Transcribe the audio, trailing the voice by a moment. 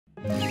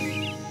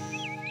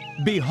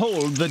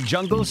Behold the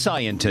jungle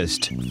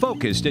scientist,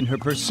 focused in her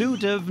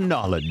pursuit of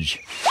knowledge.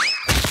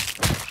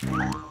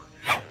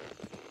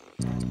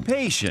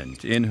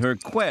 Patient in her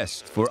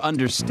quest for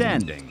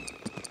understanding.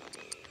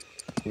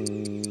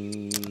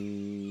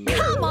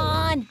 Come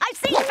on! I've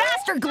seen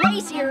faster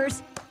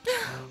glaciers!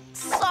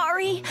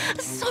 Sorry.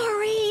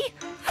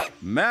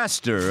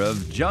 Master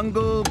of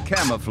jungle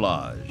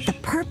camouflage. The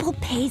purple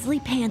paisley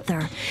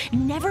panther,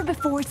 never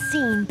before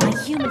seen by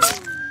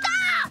humans.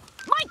 Ah!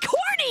 My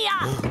cornea!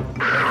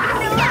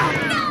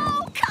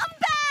 No! Come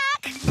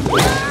back!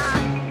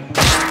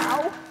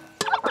 Ow!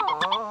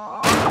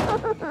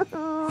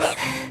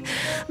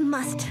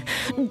 Must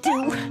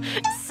do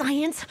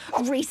science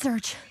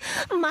research.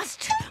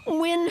 Must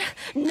win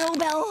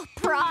Nobel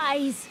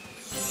Prize.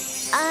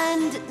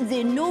 And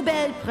the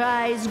Nobel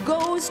Prize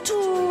goes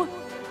to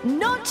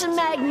not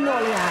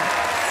Magnolia.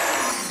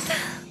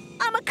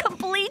 I'm a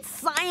complete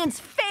science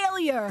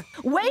failure.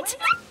 Wait,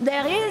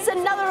 there is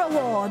another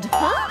award.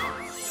 Huh?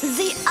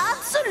 The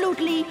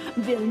absolutely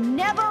will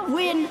never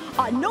win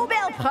a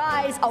Nobel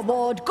Prize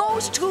award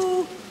goes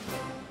to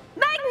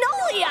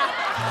Magnolia.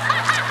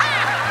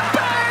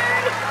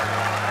 Burn!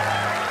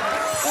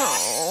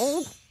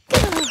 Oh.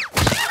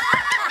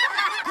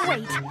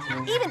 Great.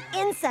 Even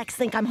insects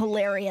think I'm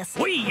hilarious.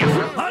 We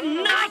are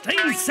not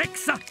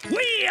insects.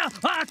 We are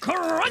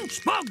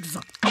Crunchbugs.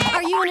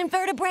 Are you an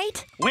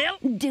invertebrate? Well,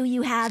 Do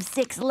you have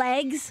 6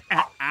 legs?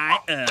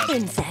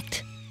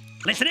 Insect.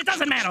 Listen, it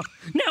doesn't matter.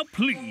 Now,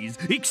 please,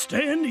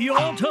 extend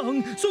your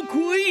tongue so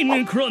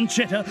Queen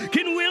Crunchetta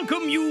can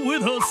welcome you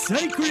with her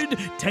sacred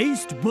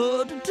taste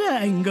bud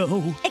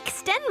tango.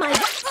 Extend my...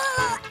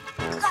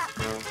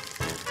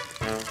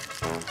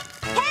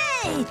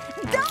 Hey!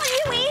 Don't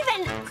you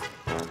even...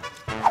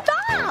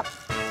 Stop!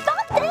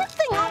 Stop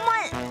dancing on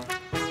my...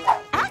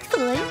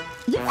 Actually,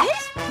 you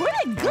taste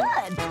pretty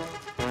good.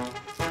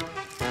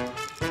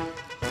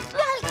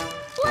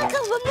 Like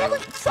a vanilla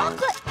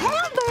chocolate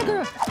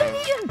hamburger, but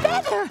even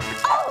better.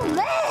 Oh,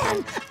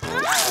 man!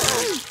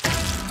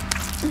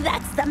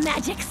 That's the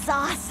magic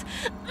sauce.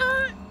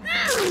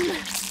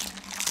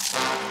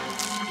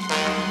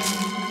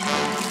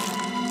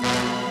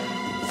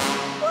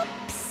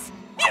 Whoops.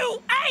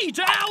 You ate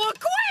our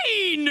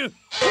queen!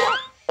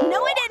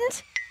 No, I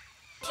didn't.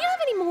 Do you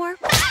have any more?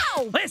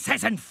 Ow! This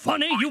isn't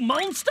funny, you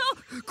monster!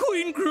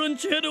 Queen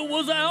Crunchetta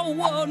was our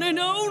one and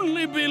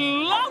only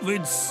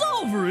beloved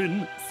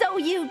sovereign! So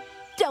you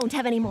don't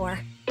have any more.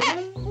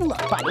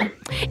 Look, buddy,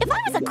 if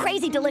I was a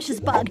crazy delicious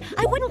bug,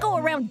 I wouldn't go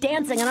around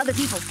dancing on other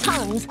people's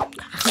tongues.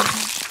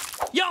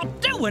 You're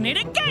doing it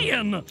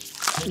again!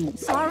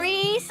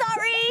 Sorry.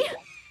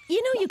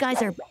 You know you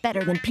guys are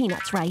better than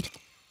peanuts, right?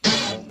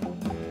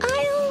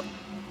 I'll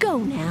go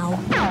now.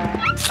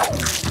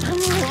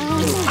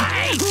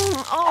 Hey!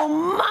 Oh,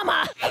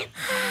 mama!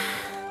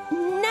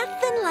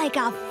 Nothing like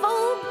a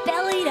full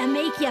belly to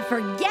make you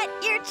forget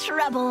your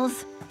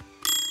troubles.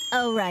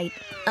 Oh, right.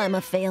 I'm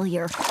a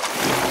failure.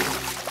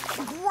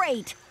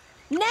 Great.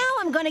 Now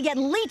I'm gonna get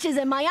leeches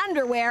in my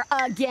underwear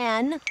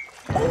again.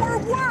 Or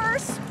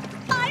worse,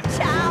 I'm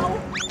chow.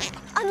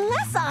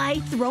 Unless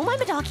I throw my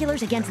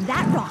binoculars against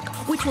that rock,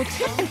 which will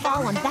tip and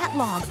fall on that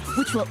log,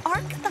 which will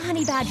arc the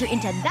honey badger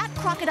into that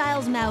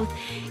crocodile's mouth,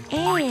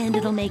 and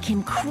it'll make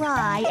him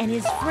cry, and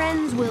his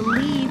friends will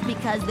leave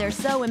because they're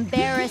so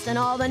embarrassed, and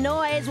all the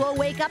noise will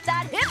wake up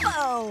that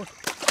hippo.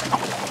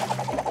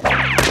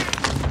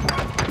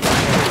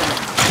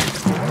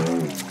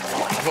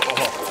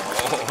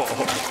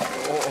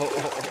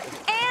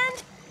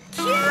 And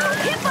cue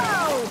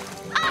hippo!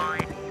 Ah!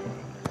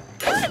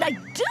 How did I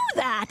do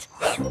that?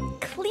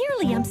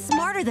 Clearly I'm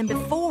smarter than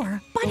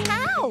before, but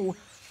how?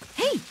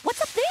 Hey,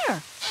 what's up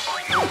there?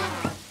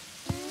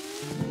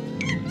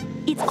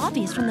 It's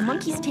obvious from the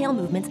monkey's tail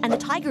movements and the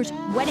tiger's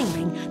wedding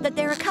ring that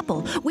they're a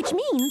couple, which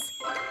means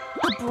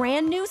a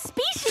brand new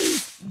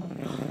species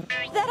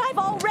that I've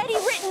already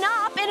written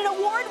up in an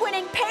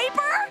award-winning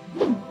paper?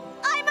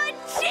 I'm a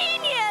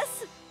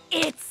genius!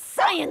 It's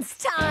science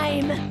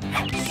time!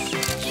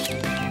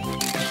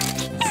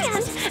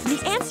 And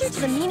the answer to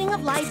the meaning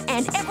of life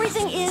and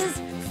everything is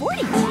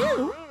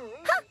 42?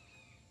 Huh,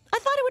 I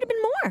thought it would have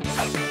been more.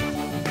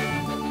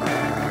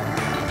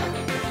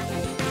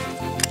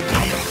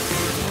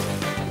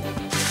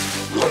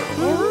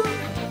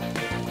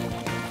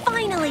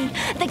 Finally,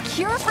 the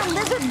cure for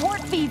lizard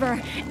wart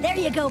fever. There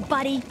you go,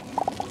 buddy.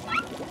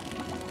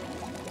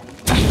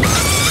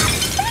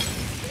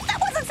 That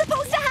wasn't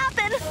supposed to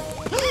happen.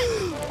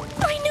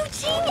 My new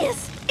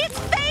genius. It's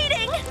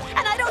fading.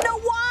 And I don't know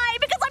why,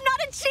 because I'm not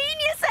a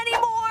genius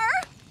anymore.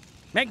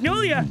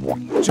 Magnolia!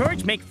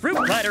 George make fruit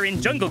platter in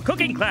jungle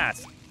cooking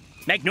class.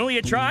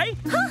 Magnolia, try?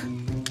 Huh?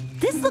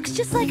 This looks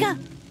just like a...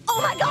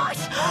 Oh my gosh!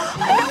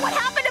 I know what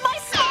happened to my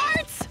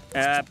smarts!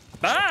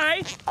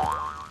 Bye!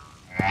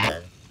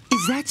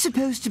 Is that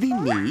supposed to be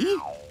me?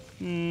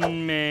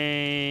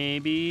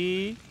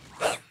 Maybe.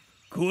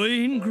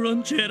 Queen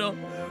Crunchetta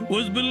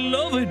was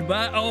beloved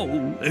by all,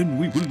 and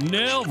we will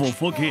never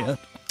forget.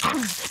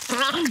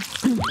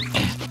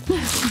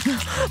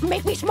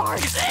 Make me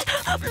smart!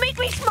 Make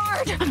me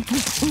smart!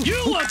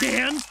 You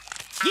again?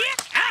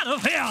 Get out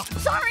of here!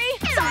 Sorry!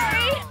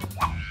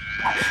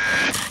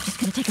 Just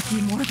gonna take a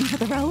few more of them to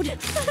the road.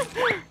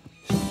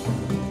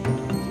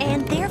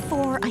 And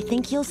therefore, I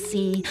think you'll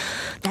see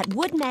that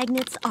wood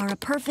magnets are a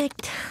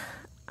perfect...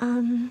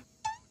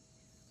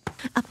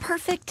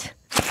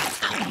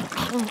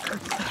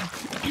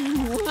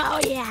 Oh,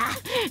 yeah.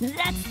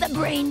 That's the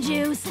brain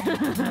juice.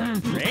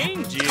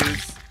 Brain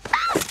juice?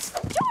 Ah,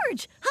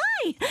 George,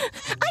 hi.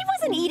 I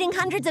wasn't eating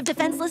hundreds of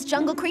defenseless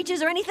jungle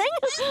creatures or anything.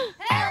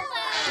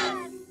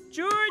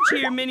 George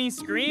hear Minnie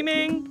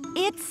screaming?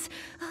 It's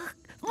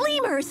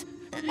lemurs.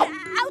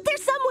 Out there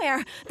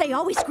somewhere. They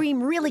always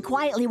scream really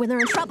quietly when they're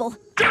in trouble.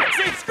 George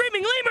said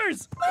screaming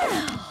lemurs!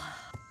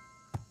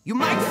 You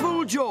might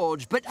fool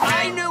George, but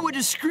I know what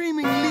a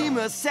screaming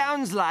lemur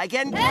sounds like,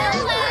 and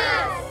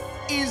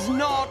is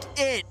not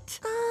it.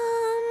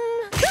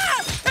 Ah!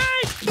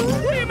 Hey!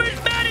 Lemur's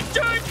mad at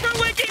George for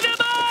waking them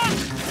up!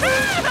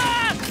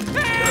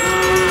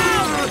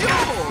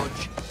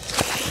 George!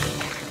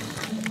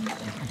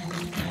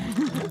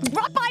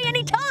 Drop by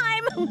any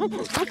time.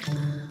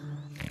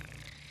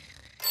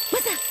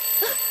 What's that?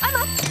 I'm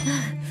up.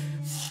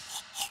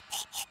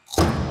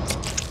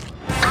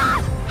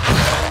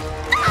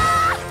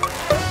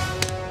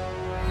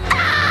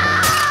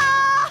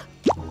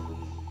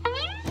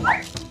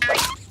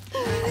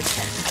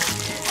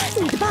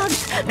 Need the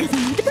bugs, because I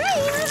need the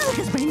brains,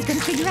 because brain's gonna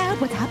figure out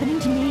what's happening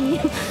to me.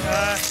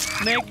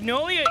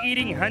 Magnolia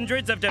eating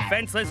hundreds of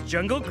defenseless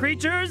jungle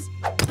creatures?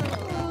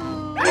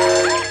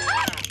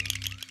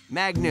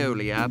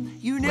 Magnolia,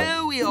 you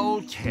know we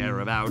all care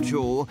about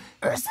you.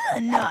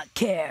 Not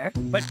care.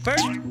 But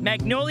first,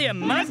 Magnolia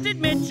must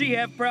admit she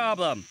have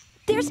problem.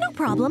 There's no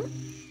problem.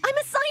 I'm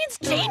a science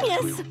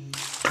genius.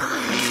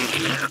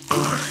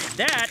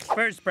 That's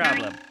first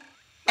problem.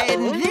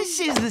 And this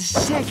is the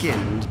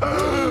second.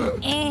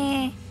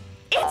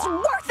 It's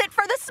worth it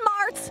for the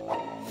smarts.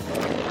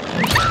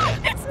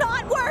 It's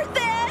not worth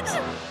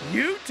it.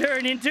 You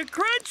turn into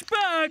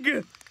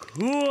Crunchbug.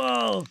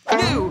 Cool.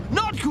 No,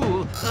 not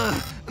cool.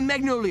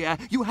 Magnolia,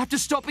 you have to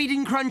stop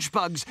eating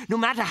Crunchbugs, no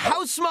matter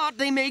how smart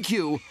they make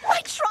you.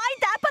 I tried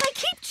that, but I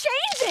keep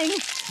changing.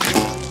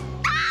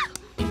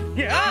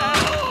 Yeah.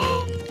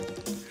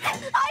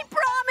 I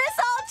promise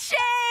I'll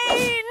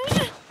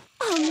change.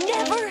 I'll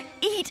never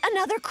eat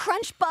another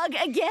Crunchbug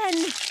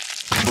again.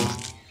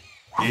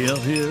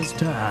 It is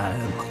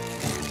time.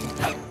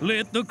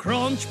 Let the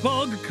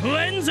Crunchbug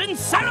cleansing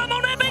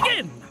ceremony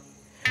begin.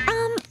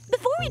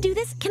 Before we do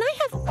this, can I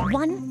have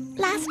one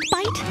last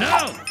bite? No.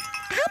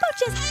 How about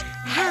just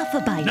half a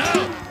bite?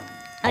 No.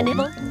 A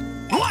nibble?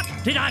 What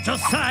did I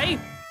just say?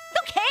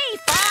 Okay,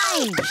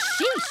 fine.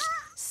 Sheesh.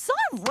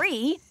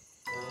 Sorry.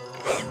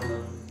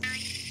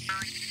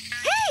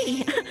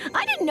 Hey,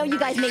 I didn't know you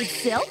guys made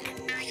silk.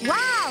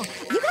 Wow,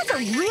 you guys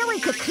are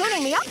really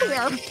cocooning me up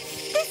here.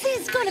 This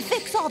is gonna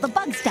fix all the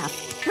bug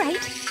stuff,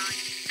 right?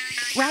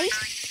 Right?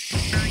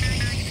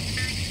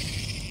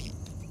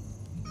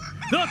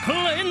 The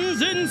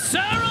cleansing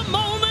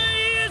ceremony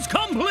is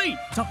complete.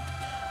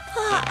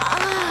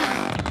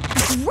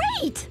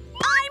 Great!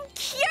 I'm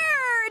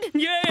cured!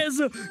 Yes,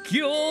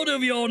 cured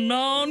of your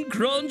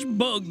non-crunch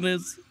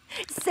bugness.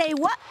 Say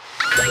what?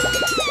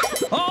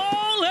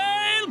 All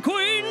hail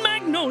Queen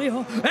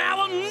Magnolia,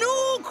 our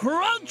new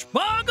crunch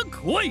bug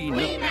queen.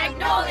 Queen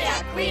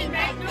Magnolia! Queen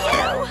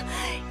Magnolia!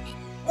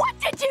 What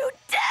did you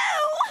do?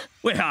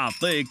 Well, I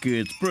think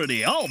it's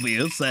pretty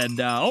obvious and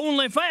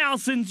only fair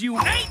since you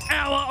ate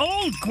our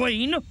old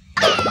queen.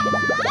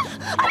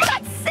 I've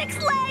got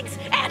 6 legs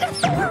and a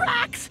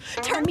thorax!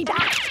 Turn me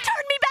back!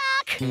 Turn me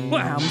back!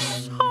 Well, I'm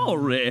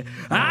sorry.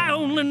 I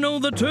only know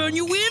the turn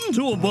you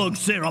into a bug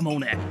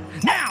ceremony.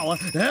 Now,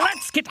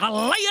 let's get to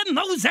laying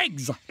those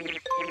eggs.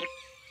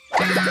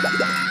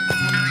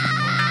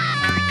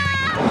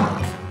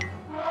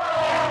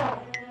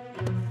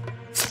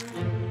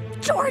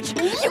 George,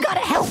 you gotta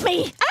help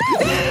me!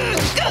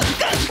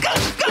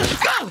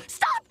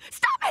 Stop!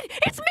 Stop it!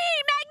 It's me,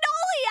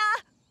 Magnolia!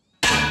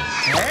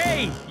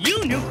 Hey,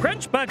 you new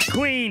crunch bug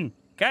queen.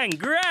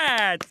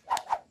 Congrats.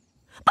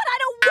 But I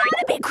don't want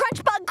to be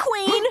Crunchbug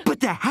Queen!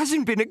 But there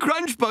hasn't been a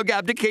Crunchbug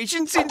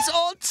application since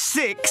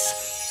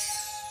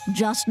 '06.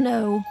 Just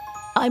know,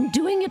 I'm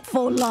doing it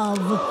for love.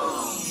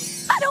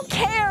 I don't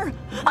care!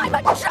 I'm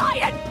a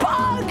giant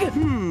bug!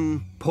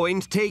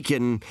 Point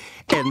taken.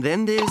 And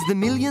then there's the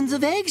millions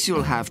of eggs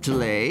you'll have to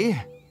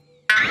lay.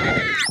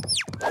 I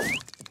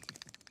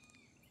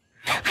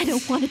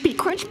don't want to be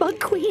Crunchbug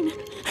Queen.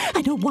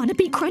 I don't want to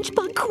be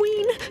Crunchbug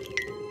Queen.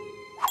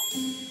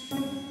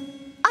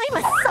 I'm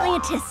a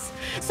scientist,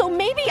 so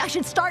maybe I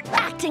should start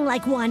acting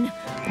like one,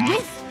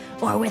 with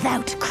or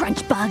without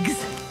Crunchbugs.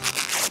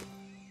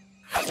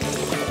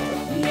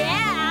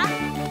 Yeah!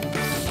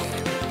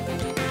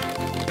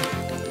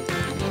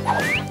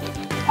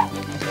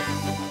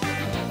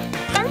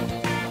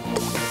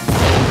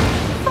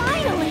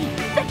 Finally,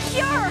 the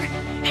cure!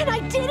 And I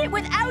did it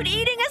without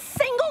eating a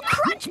single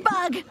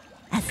Crunchbug!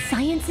 As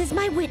science is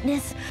my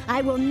witness, I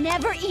will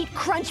never eat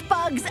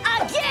Crunchbugs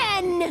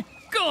again!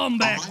 Come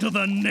back to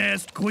the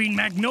nest, Queen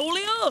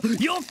Magnolia.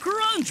 Your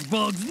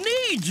Crunchbugs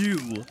need you.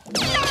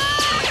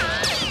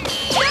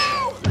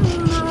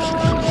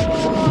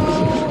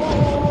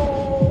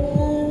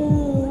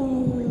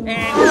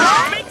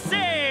 And big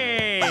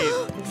save!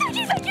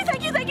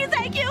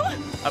 Thank you!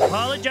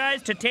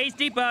 Apologize to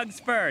Tasty Bugs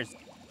first.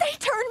 They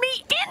turned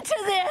me into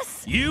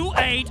this! You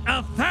ate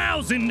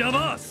 1,000 of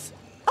us.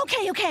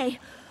 Okay.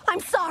 I'm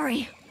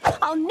sorry.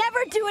 I'll never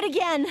do it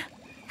again.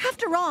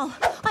 After all,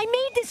 I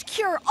made this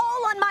cure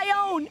all on my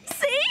own.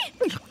 See?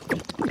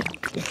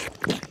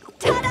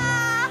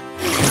 Ta-da!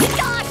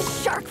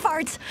 Gosh, shark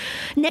farts.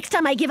 Next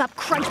time I give up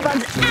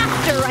Crunchbugs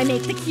after I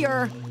make the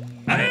cure.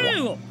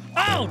 Ew!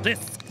 Oh,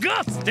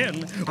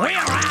 disgusting!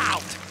 We're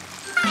out!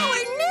 Our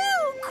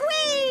new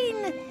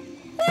queen!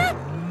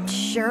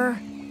 Sure.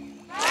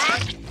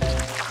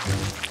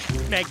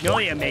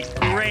 Magnolia makes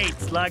great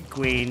slug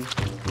queen.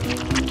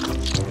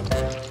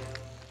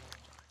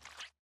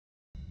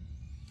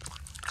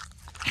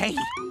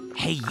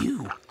 Hey,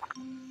 you.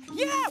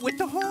 Yeah, with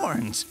the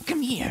horns.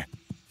 Come here.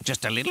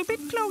 Just a little bit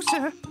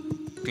closer.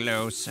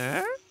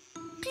 Closer.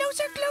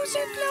 Closer.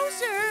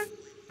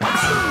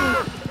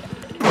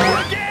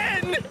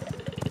 Again!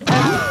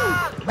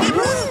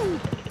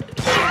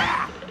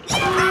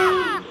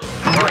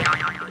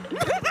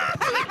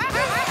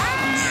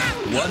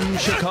 One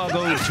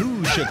Chicago,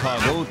 2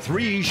 Chicago,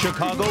 3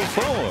 Chicago,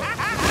 4.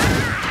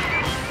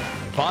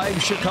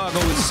 5 Chicago,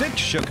 6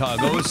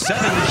 Chicago,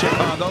 7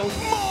 Chicago.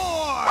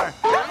 More!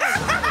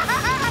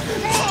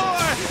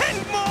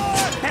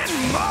 More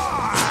and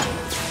more!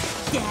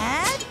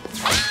 Dad?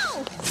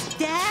 Ow!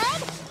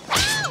 Dad?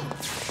 Ow!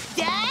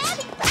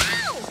 Dad?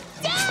 Ow!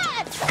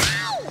 Dad!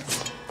 Ow!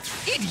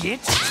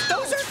 Idiots!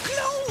 Those are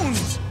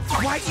clones!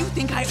 Why do you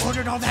think I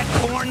ordered all that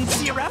corn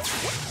syrup?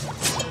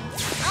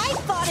 I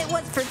thought it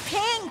was for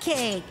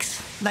pancakes.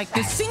 Like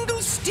the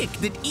single stick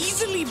that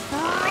easily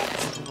broke.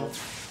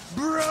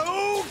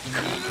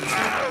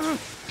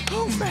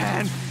 Oh,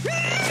 man.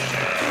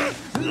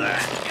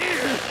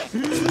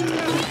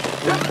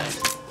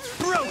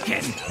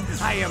 Broken.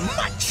 I am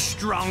much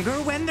stronger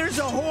when there's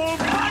a whole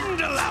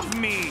bundle of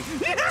me.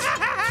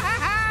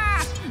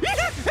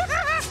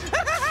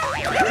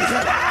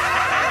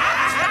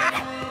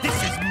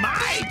 This is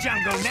my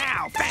jungle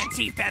now,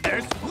 fancy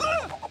feathers.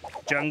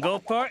 Jungle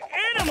for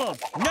animals,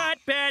 not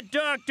bad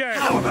doctors.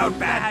 How about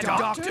bad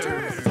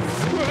doctors?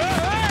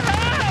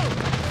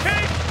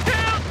 Hey,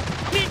 help!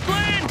 Need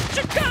plan!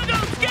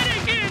 Chicago's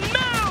getting in!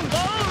 Move!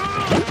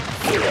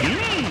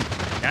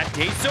 That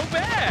tastes so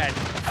bad.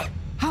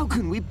 How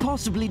can we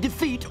possibly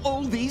defeat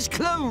all these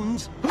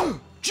clones?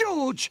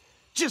 George,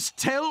 just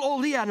tell all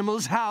the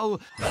animals how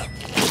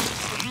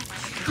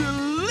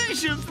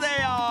delicious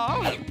they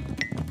are!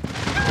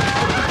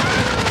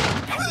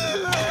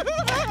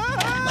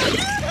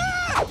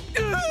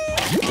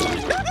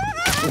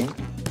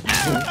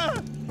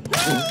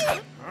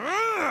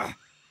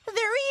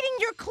 They're eating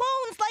your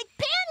clones like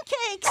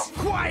pancakes.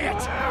 Quiet!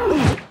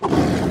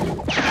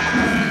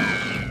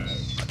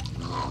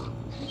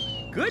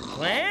 Good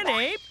plan,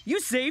 Ape. You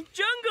saved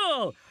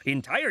Jungle.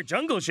 Entire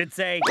jungle should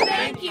say,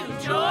 Thank you,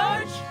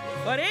 George.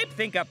 but Ape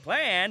think a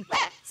plan.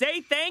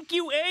 Say thank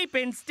you, Ape,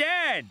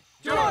 instead.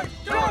 George.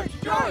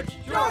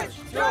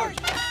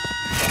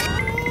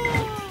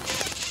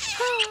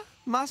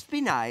 Must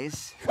be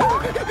nice.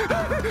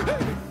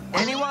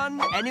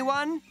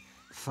 Anyone?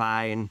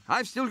 Fine.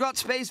 I've still got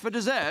space for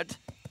dessert.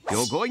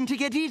 You're going to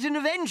get eaten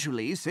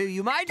eventually, so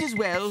you might as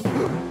well.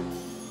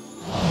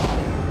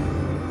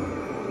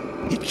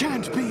 It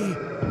can't be.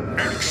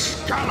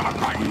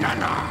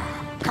 Banana!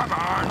 Come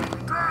on!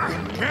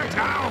 Get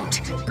out!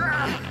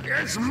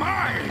 It's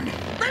mine!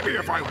 Maybe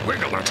if I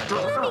wiggle it...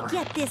 Let me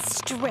get this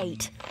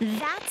straight.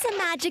 That's a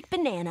magic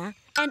banana,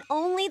 and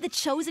only the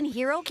chosen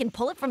hero can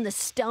pull it from the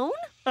stone?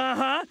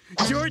 Uh-huh.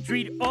 George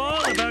read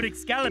all about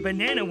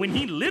Excalibanana when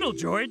he little,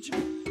 George.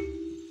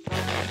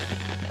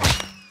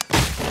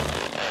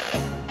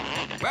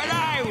 But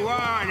I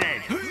want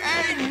it!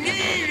 I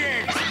need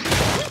it!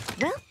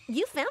 Well,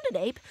 you found it,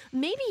 Ape.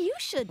 Maybe you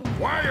should...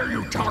 Why are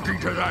you talking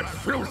to that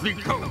filthy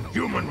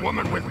human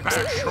woman with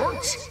bad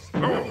shorts?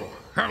 Oh,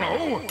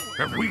 hello?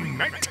 Have we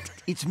met?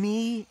 It's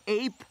me,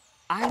 Ape.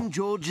 I'm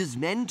George's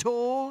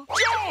mentor.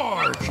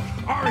 George!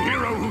 Our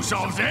hero who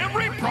solves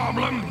every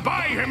problem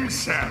by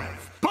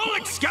himself. Pull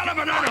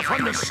Excalibanana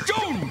from the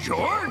stone,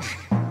 George!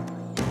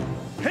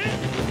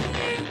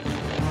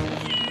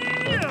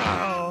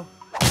 No.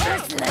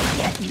 Ursula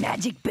get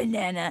magic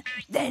banana,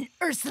 then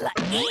Ursula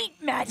eat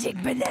magic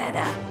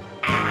banana.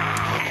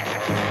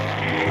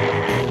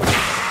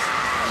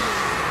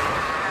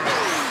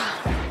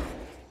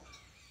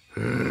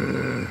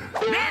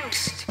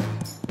 Next!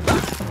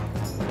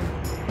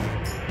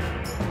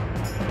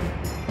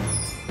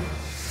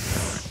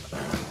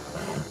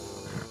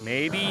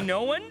 Maybe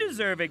no one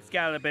deserve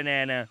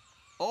Excalibanana.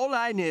 All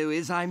I know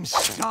is I'm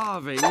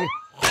starving.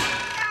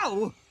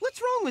 Ow!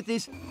 What's wrong with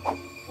this?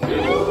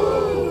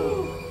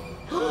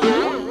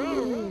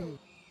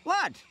 What?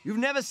 What? You've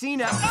never seen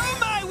a... Oh,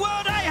 my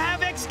word, I have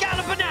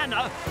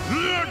Excalibanana!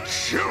 The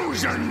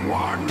chosen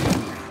one!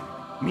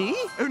 Me?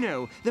 Oh,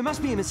 no. There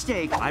must be a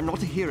mistake. I'm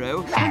not a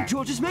hero. I'm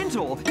George's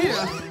mentor.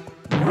 Here.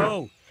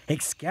 Whoa,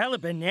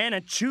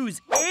 Excalibanana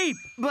choose Ape.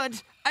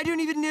 But I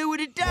don't even know what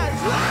it does.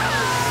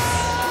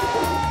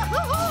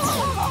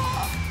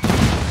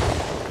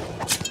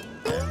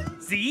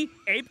 See?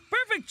 Ape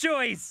perfect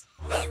choice.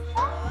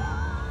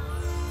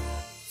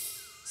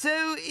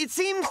 So it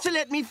seems to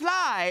let me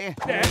fly.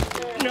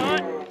 That's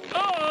not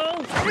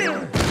all.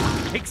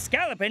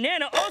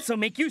 Excalibanana also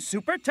make you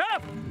super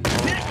tough.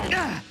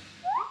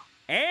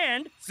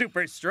 And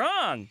super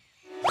strong.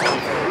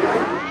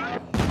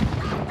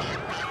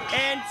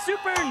 And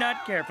super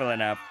not careful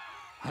enough.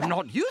 I'm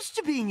not used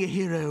to being a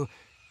hero.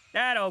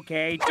 That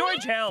okay.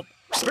 George, help.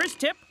 First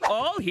tip,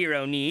 all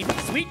hero need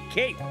sweet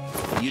cape.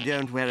 You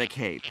don't wear a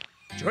cape.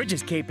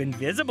 George's cape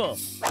invisible.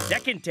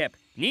 Second tip,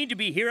 need to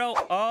be hero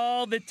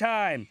all the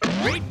time.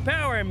 Great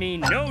power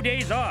mean no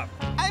days off.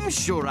 I'm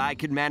sure I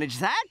could manage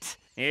that.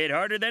 It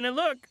harder than it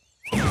look.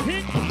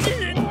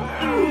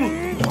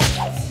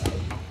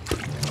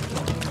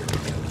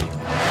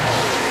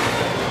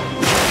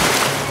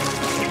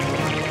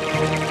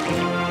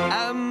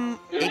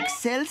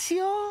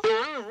 Excelsior?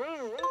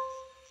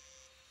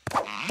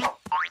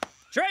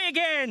 Try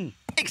again.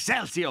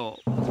 Excelsior!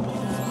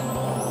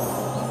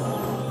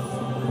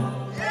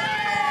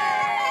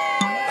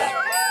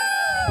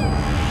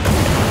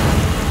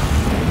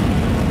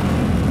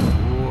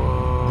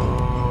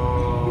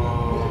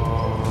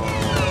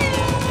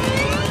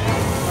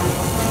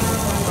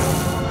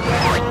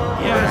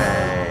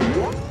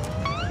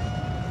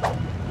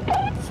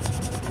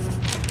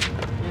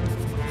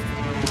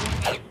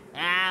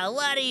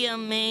 What do you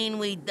mean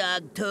we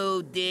dug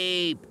too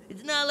deep?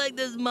 It's not like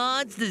there's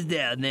monsters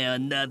down there or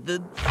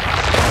nothing.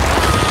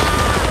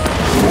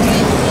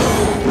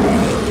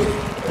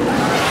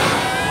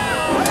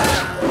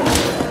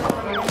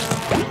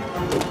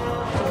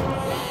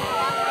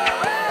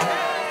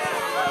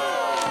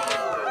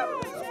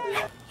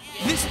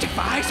 This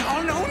defies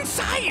all known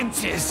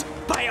sciences.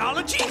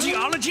 Biology,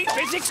 geology,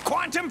 physics,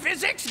 quantum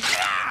physics.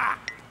 Gah!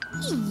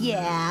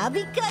 Yeah,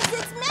 because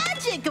it's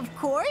magic, of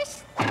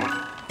course.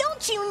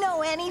 Don't you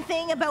know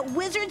anything about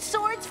wizard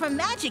swords from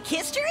magic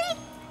history?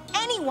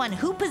 Anyone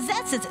who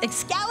possesses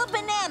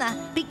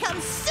Excalibanana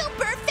becomes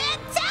super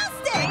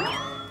fantastic!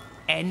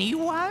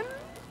 Anyone?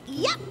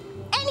 Yep,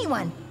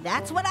 anyone.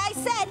 That's what I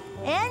said.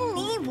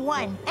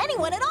 Anyone.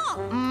 Anyone at all.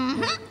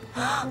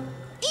 Mm-hmm.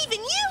 Even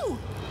you!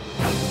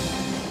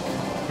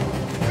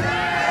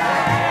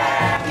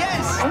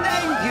 Yes,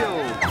 thank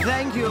you.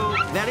 Thank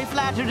you. Very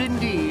flattered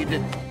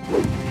indeed.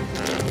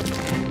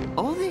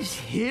 All this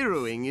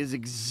heroing is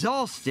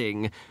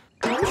exhausting.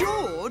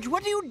 George,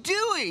 what are you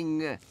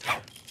doing?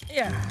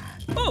 Yeah.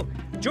 Oh,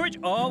 George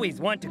always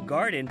want to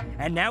garden,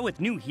 and now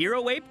with new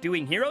Hero Ape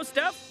doing hero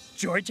stuff,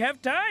 George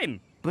have time.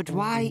 But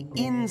why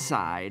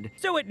inside?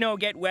 So it no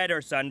get wet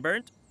or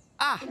sunburnt.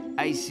 Ah,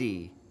 I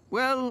see.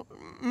 Well,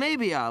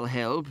 maybe I'll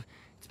help.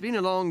 It's been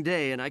a long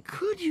day, and I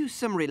could use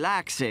some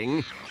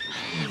relaxing.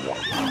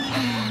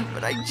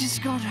 But I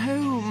just got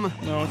home.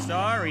 Oh,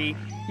 sorry.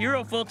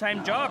 Hero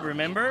full-time job,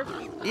 remember?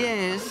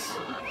 Yes,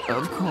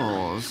 of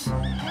course.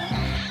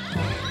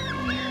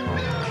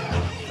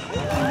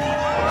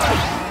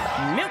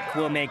 Milk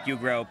will make you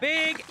grow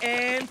big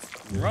and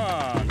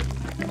strong.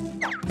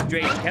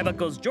 Strange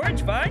chemicals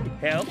George find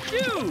help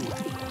too.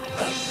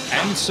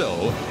 And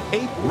so,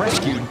 Ape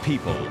rescued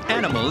people,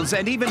 animals,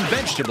 and even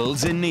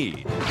vegetables in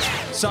need.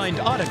 Signed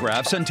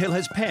autographs until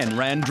his pen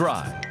ran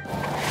dry.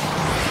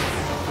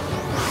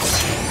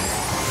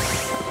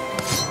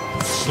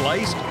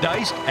 Sliced,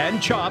 diced,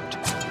 and chopped.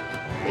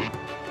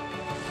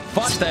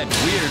 Fought that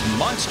weird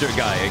monster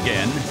guy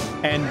again,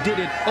 and did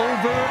it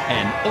over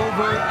and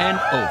over and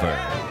over.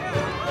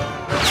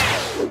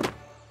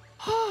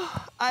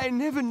 I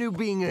never knew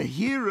being a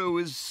hero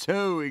was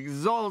so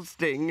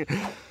exhausting.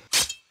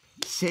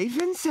 Safe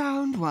and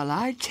sound while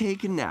I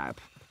take a nap.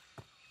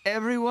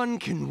 Everyone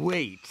can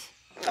wait.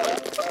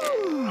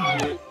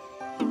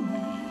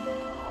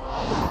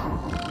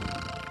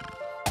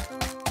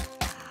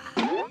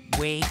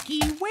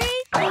 Wakey,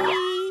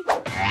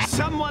 wakey.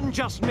 Someone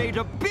just made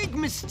a big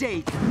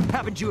mistake.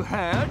 Haven't you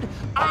heard?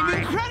 I'm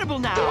incredible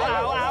now.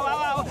 Ow, ow,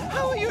 ow, ow.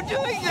 How are you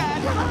doing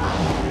that?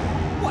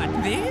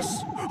 What,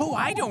 this? Oh,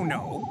 I don't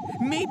know.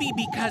 Maybe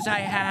because I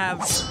have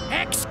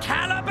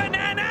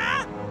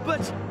Excalibanana?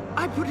 But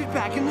I put it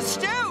back in the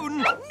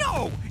stone.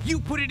 No! You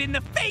put it in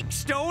the fake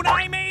stone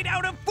I made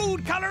out of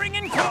food coloring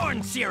and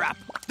corn syrup.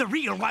 The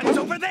real one's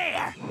over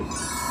there.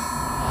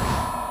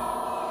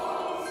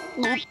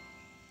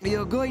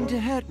 You're going to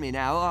hurt me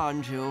now,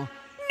 aren't you?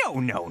 No,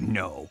 no,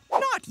 no.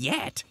 Not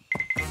yet.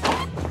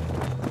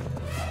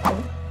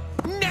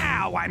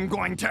 Now I'm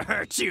going to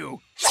hurt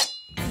you.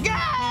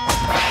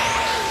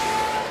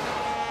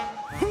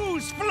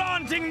 Who's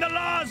flaunting the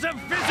laws of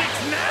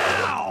physics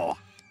now?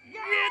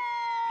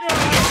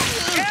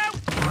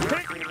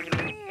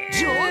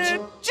 George!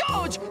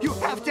 George! You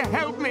have to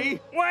help me!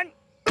 1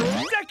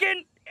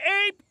 second,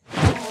 Ape!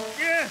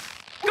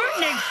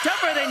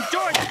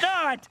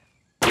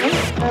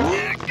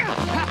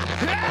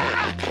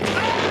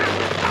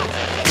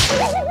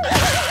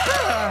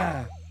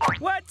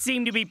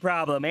 seem to be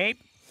problem, Ape?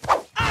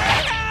 I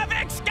have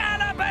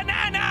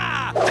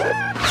Excalibanana!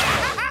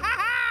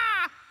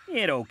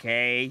 It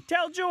okay.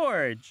 Tell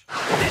George.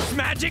 This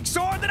magic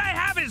sword that I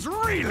have is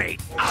really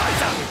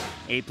awesome!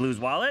 Ape Blue's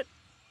wallet?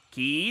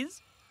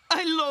 Keys?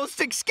 I lost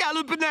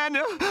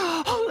Excalibanana.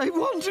 All I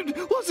wanted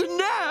was a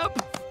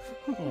nap.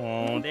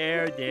 Oh,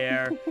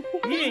 there.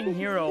 Being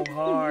hero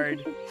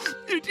hard.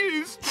 It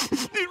is.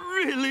 It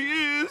really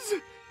is.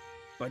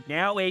 But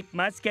now Ape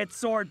must get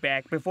sword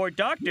back before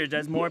Doctor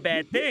does more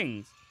bad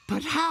things.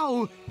 But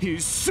how?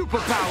 He's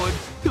superpowered.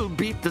 He'll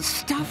beat the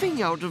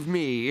stuffing out of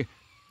me.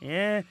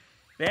 Yeah,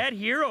 that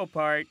hero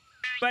part.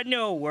 But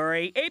no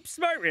worry, Ape's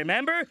smart,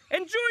 remember?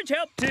 And George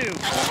helped too.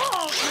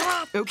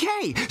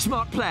 Okay,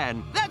 smart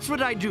plan. That's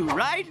what I do,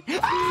 right?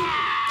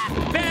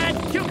 Bad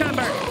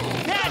cucumber!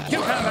 Bad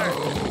cucumber!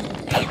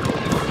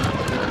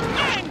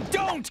 And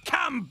don't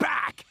come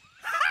back!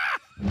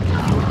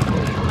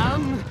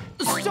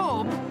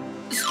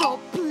 Stop,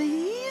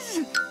 please.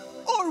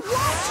 Or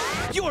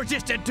what? You're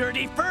just a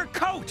dirty fur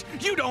coat!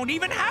 You don't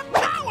even have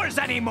powers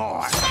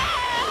anymore!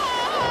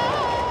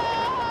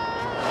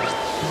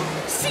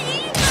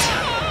 See?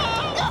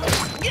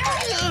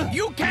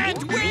 You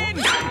can't win!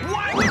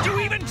 Why would you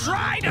even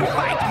try to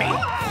fight me?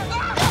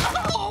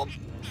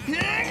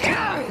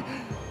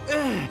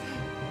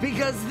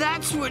 Because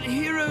that's what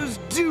heroes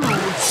do.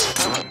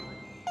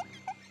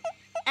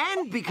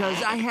 And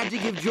because I had to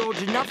give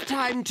George enough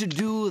time to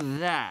do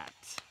that.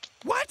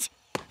 What?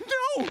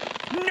 No!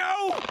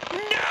 No!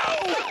 No!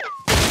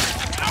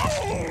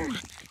 Oh!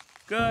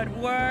 Good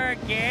work,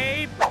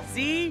 Ape.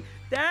 See?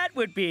 That's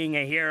what being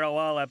a hero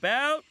all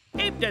about.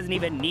 Ape doesn't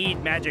even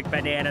need Magic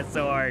Banana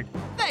Sword.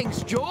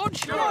 Thanks,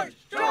 George.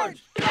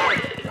 George!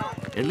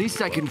 At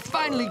least I can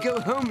finally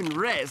go home and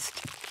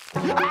rest.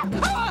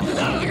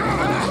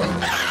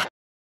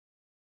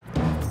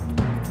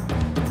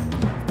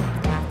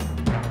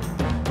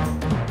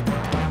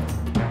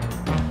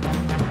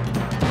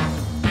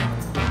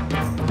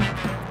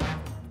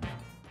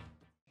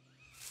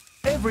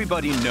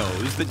 Everybody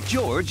knows that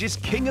George is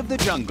king of the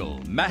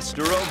jungle,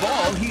 master of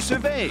all he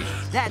surveys.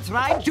 That's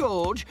right,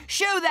 George.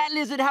 Show that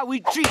lizard how we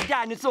treat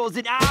dinosaurs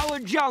in our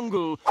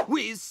jungle.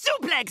 We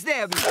suplex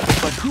them.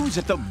 But who's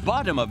at the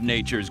bottom of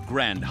nature's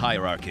grand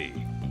hierarchy?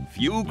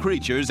 Few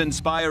creatures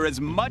inspire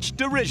as much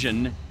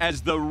derision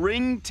as the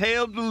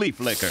ring-tailed leaf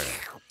licker.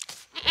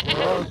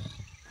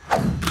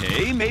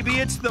 Okay, maybe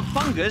it's the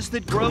fungus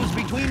that grows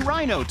between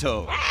rhino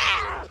toes.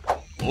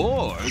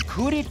 Or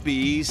could it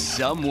be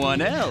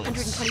someone else?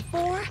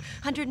 124,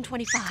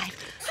 125,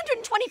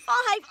 125.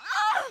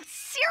 Oh,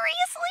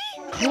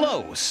 seriously?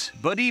 Close,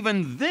 but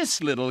even this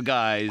little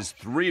guy's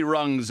 3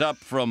 rungs up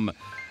from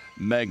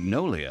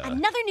Magnolia.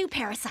 Another new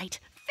parasite.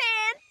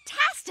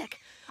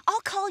 Fantastic.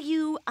 I'll call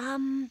you,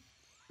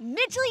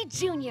 Midgley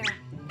Jr.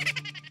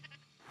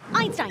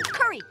 Einstein,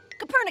 Curry,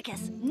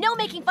 Copernicus. No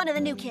making fun of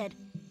the new kid.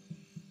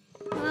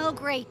 Oh,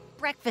 great.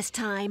 Breakfast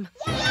time.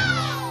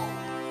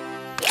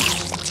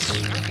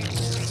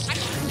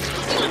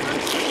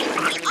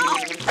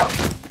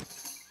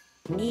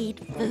 Need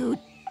food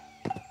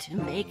to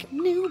make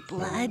new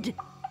blood.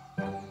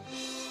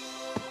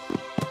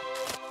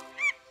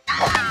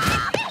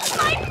 Ah!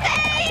 My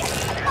face!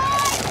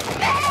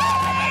 My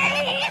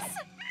face!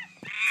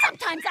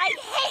 Sometimes I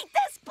hate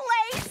this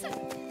place!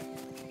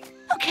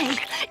 Okay,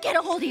 get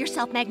a hold of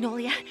yourself,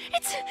 Magnolia.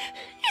 It's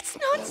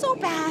not so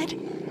bad.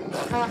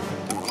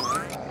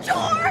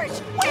 George,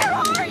 where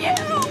are you?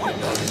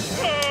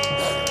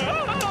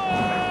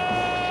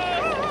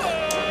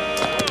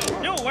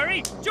 Don't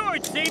worry,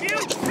 George saved you.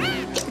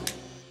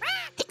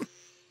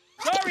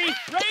 Sorry,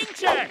 rain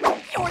check.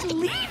 You're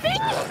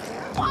leaving?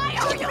 Why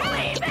are you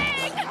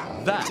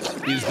leaving? That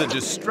is the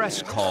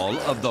distress call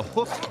of the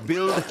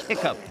hook-billed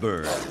hiccup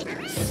bird.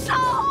 So?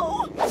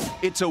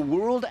 It's a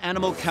World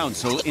Animal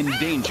Council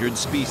endangered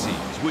species,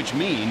 which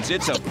means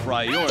it's a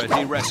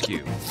priority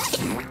rescue.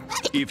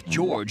 If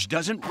George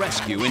doesn't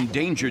rescue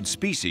endangered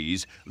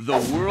species, the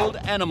World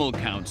Animal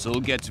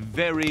Council gets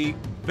very,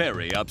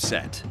 very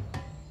upset.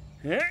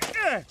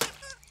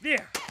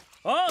 There.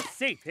 All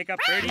safe, Hiccup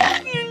Birdie.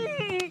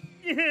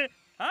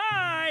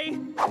 Hi.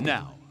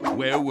 Now,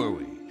 where were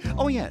we?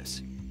 Oh,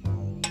 yes.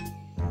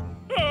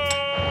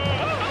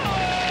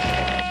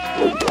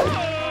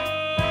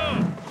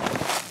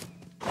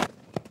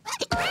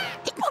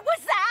 What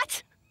was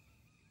that?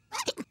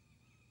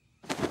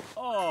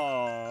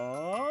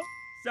 Aww.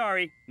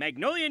 Sorry,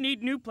 Magnolia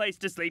need new place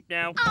to sleep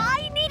now.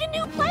 I need a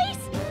new place?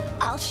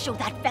 I'll show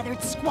that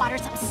feathered squatter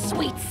some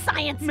sweet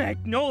science.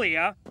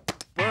 Magnolia?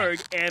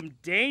 Bird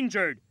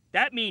endangered.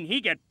 That mean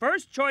he get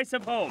first choice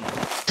of home.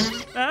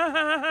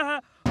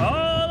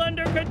 All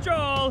under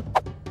control.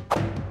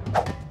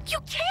 You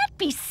can't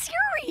be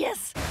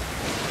serious.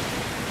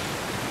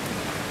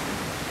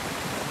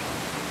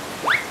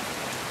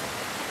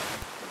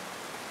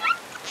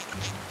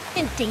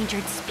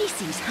 Endangered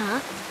species, huh?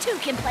 2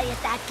 can play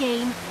at that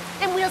game.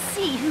 And we'll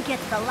see who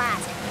gets the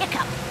last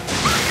hiccup.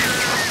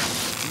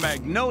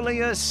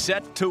 Magnolia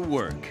set to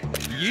work.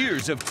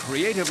 Years of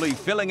creatively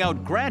filling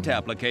out grant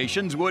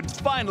applications would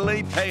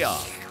finally pay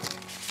off.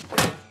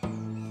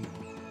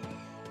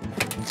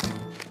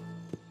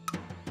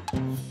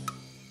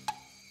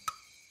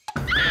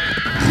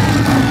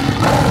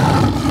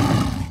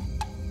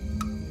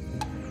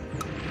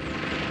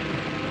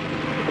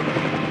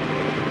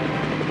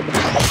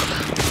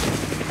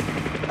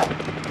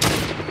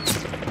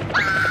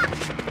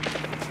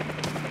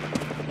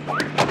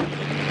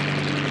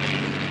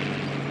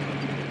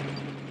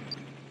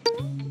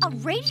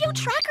 Radio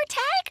tracker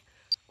tag?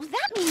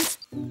 That means...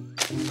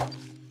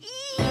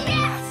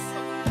 Yes!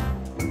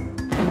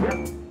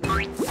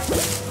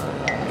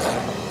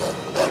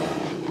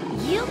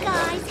 You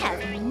guys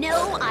have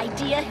no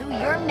idea who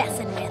you're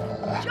messing with.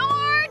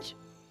 George!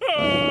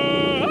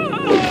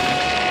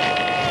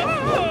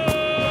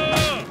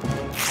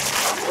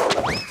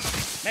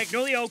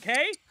 Magnolia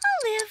okay?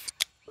 I'll live.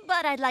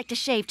 But I'd like to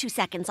shave 2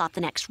 seconds off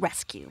the next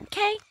rescue,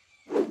 okay?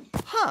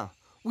 Huh.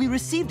 We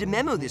received a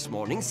memo this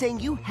morning saying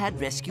you had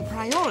rescue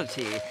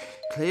priority.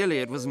 Clearly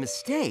it was a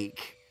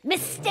mistake.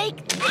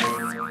 Mistake this,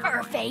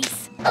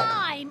 Furface.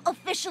 I'm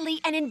officially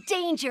an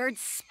endangered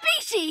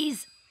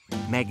species.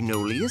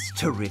 Magnolias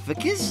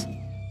terrificus?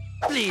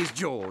 Please,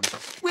 George,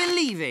 we're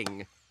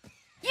leaving.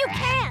 You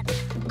can't.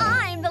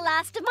 I'm the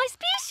last of my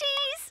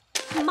species.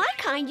 My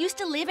kind used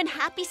to live in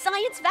Happy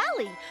Science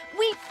Valley.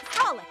 We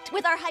frolicked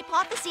with our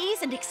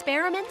hypotheses and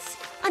experiments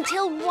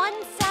until one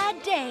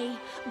sad day,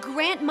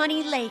 Grant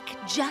Money Lake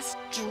just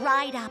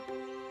dried up.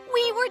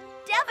 We were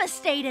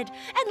devastated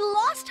and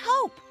lost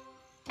hope.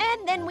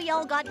 And then we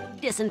all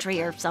got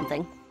dysentery or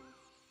something.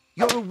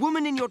 You're a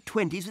woman in your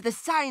 20s with a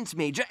science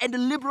major and a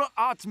liberal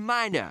arts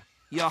minor.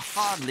 You're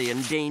hardly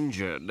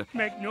endangered.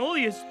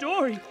 Magnolia's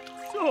story,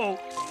 so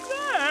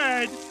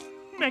sad.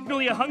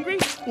 Magnolia hungry?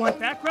 Want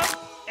back rub?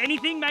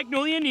 Anything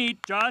Magnolia need,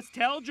 just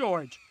tell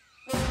George.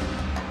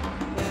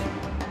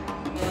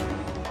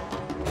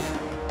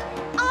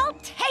 I'll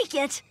take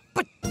it.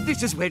 But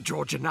this is where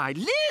George and I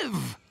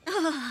live.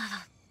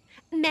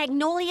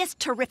 Magnolias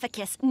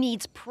terrificus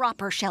needs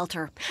proper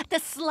shelter. The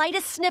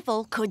slightest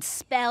sniffle could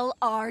spell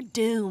our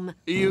doom.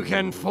 You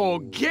can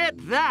forget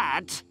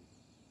that.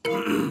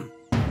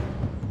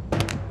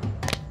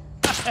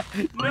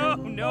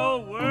 No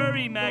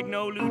worry,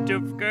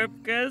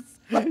 Magnolias.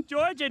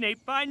 George and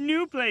Ape find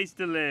new place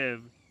to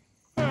live.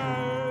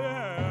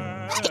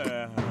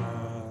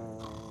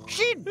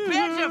 She'd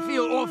better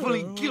feel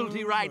awfully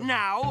guilty right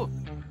now.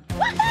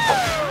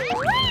 Woohoo!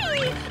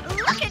 Whee!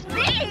 Look at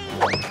me!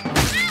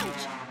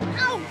 Ouch!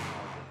 Ow!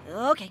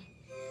 Okay.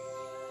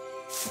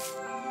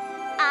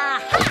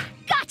 Aha!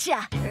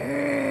 Gotcha!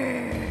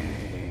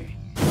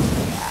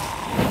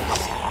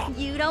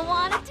 You don't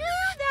want to do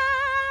that!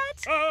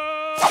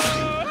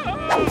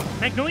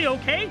 Magnolia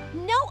okay?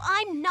 No,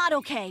 I'm not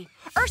okay.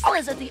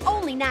 Ursula's the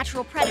only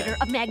natural predator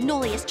of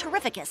Magnolias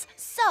terrificus,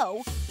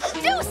 so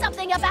do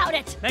something about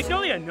it!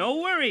 Magnolia, no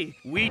worry.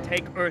 We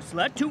take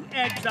Ursula to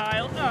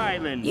Exile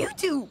Island. You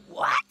do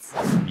what?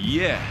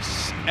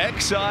 Yes,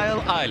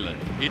 Exile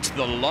Island. It's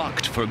the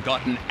locked,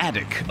 forgotten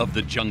attic of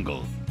the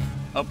jungle.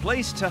 A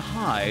place to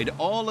hide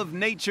all of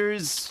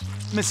nature's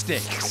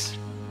mistakes.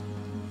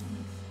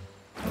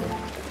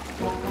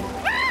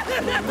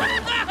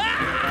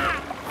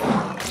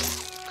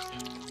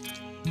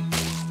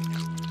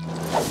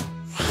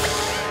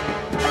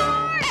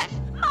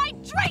 My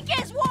drink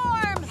is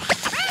warm!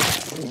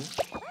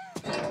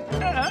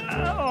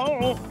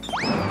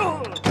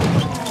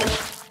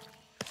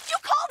 You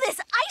call this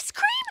ice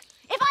cream?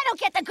 If I don't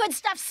get the good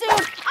stuff soon,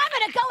 I'm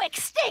gonna go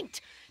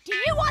extinct! Do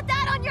you want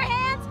that on your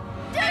hands?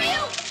 Do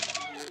you?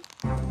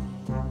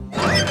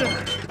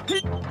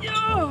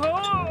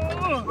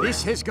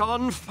 This has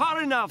gone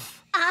far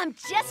enough. I'm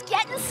just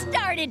getting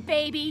started,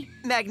 baby.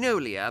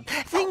 Magnolia,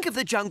 think of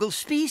the jungle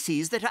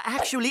species that are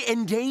actually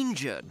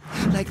endangered,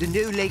 like the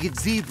no-legged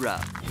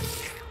zebra.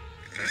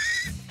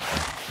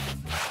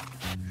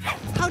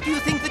 How do you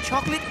think the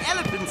chocolate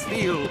elephants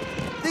feel?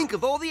 Think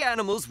of all the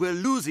animals we're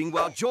losing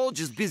while George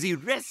is busy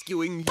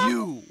rescuing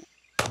you.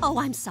 Oh,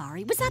 I'm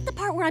sorry. Was that the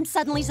part where I'm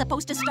suddenly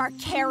supposed to start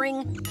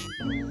caring?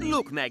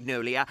 Look,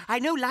 Magnolia, I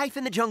know life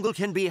in the jungle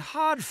can be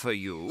hard for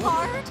you.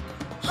 Hard?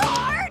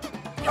 Hard?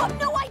 You have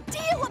no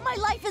idea what my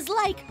life is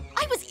like.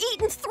 I was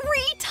eaten 3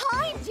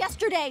 times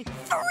yesterday.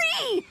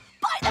 3!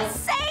 By the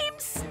same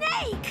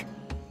snake!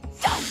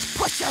 Don't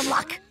push your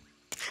luck.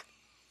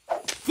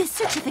 This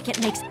certificate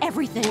makes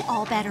everything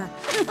all better.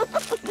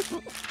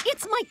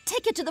 It's my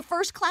ticket to the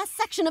first-class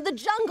section of the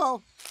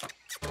jungle.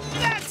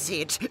 That's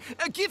it.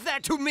 Give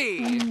that to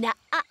me.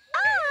 Nuh-uh.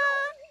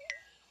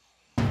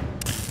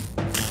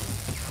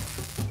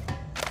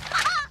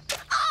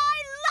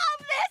 I love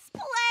this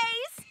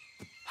place!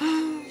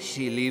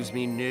 She leaves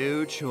me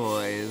no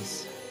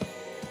choice.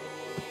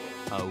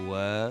 A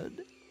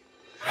word?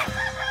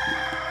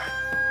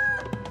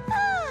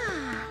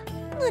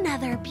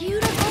 Another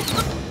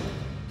beautiful...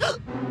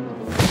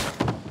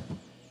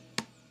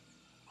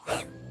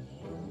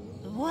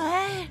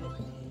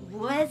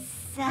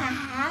 What's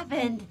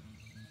happened?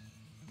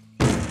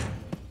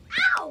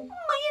 Ow!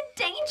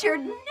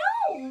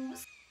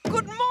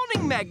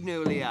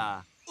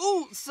 Magnolia.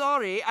 Oh,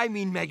 sorry, I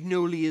mean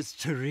Magnolias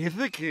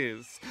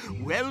terrificus.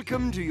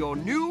 Welcome to your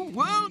new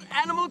World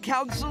Animal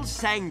Council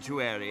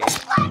sanctuary.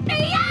 Let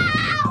me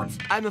out!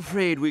 I'm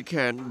afraid we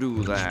can't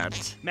do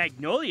that.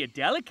 Magnolia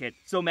delicate,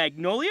 so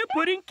Magnolia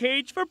put in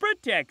cage for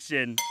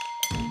protection.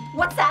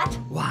 What's that?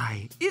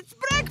 Why, it's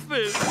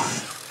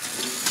breakfast.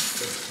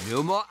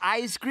 No more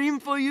ice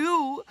cream for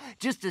you.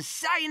 Just a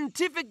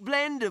scientific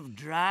blend of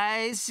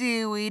dry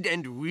seaweed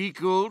and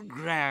week-old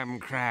graham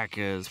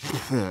crackers.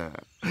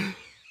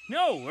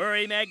 No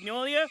worry,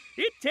 Magnolia.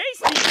 It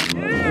tastes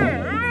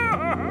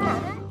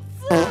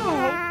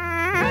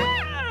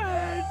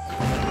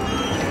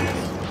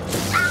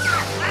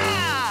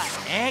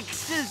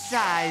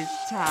Exercise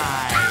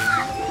time.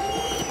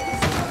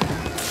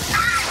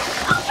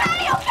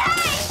 Okay!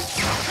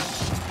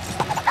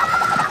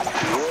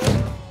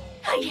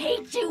 I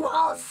hate you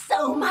all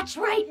so much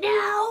right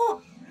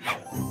now.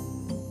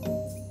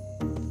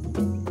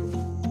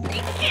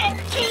 You can't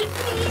keep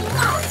me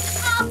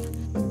locked up.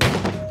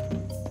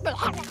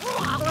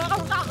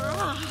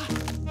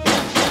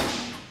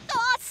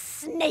 Oh,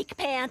 snake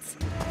pants.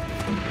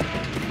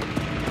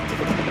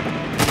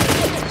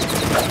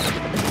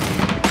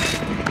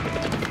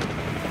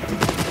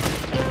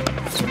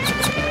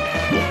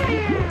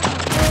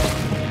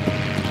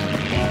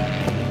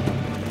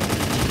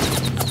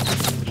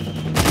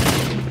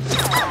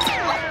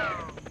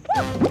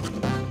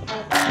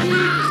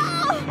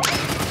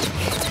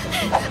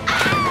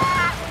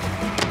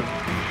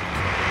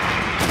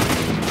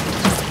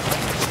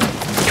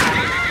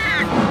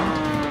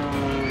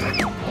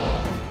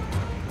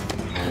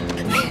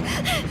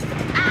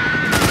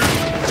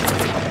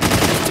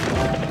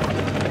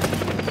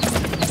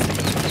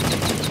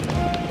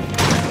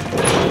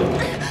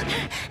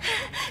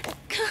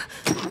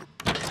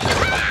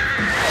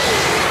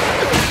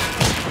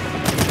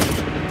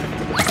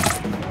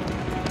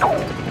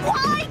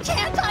 Why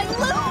can't I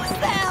lose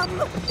them?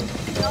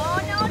 No!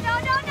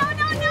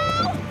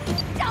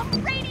 Dumb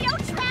radio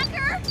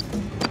tracker!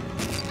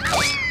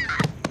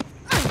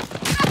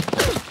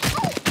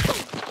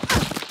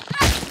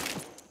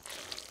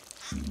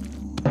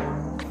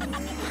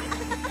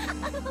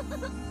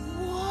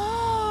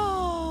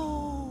 Whoa!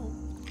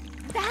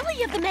 Valley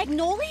of the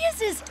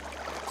Magnolias is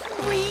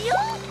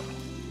real?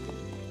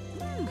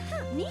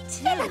 Me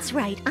too. Yeah, that's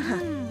right.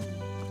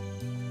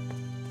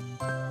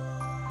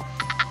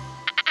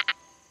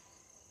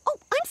 Oh,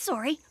 I'm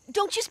sorry.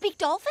 Don't you speak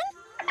dolphin?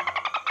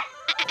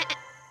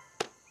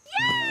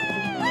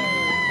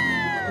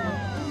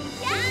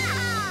 Yeah!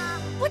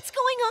 What's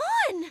going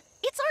on?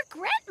 It's our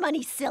grant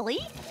money,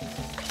 silly.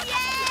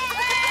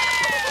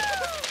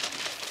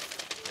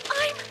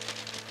 I'm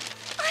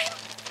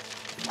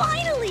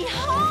finally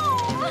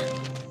home.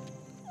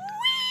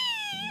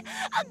 Whee!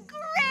 A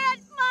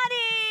grant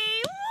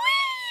money!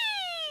 Whee!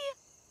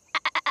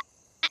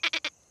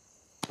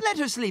 Let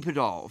her sleep it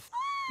off.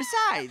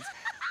 Besides,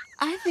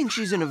 I think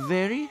she's in a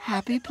very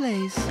happy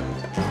place.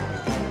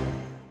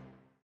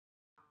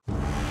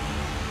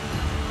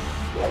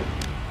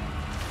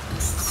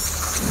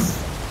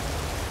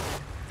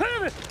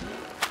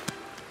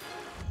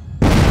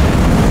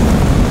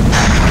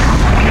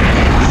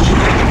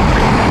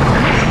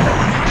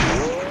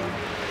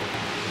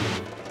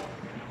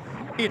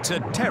 It's a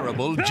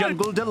terrible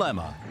jungle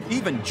dilemma.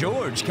 Even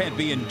George can't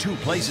be in two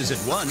places at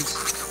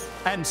once.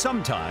 And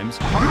sometimes,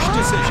 harsh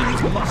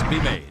decisions must be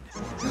made.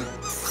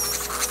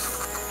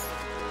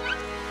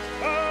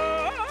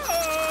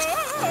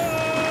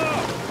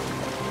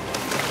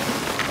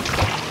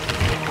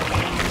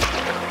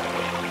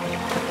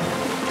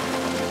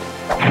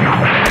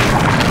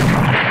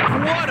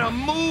 What a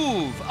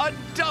move! A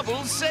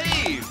double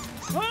save!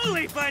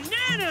 Holy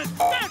bananas!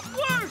 That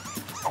worked!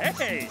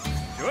 Hey,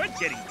 George's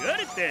getting good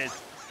at this.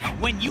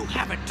 When you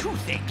have a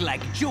toothache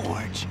like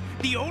George,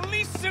 the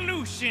only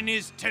solution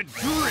is to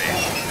drill.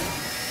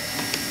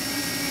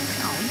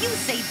 Oh, you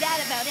say that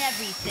about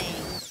everything.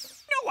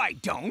 No, I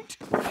don't.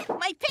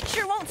 My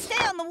picture won't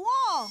stay on the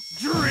wall.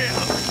 Drill!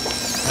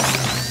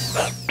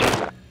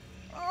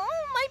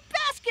 Oh, my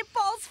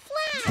basketball's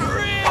flat.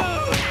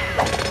 Drill!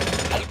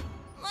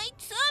 My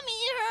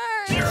tummy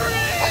hurts.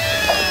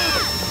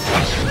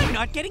 Drill! I'm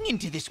not getting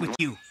into this with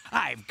you.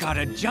 I've got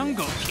a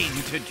jungle king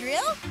to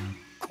Drill?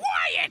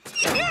 Quiet!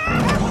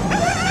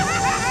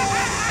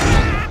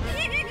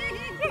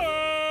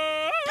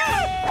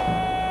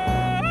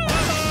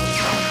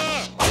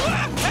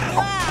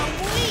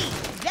 Wow-wee!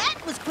 That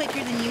was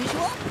quicker than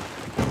usual.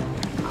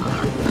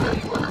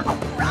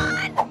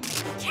 Run!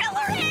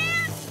 Killer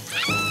ants!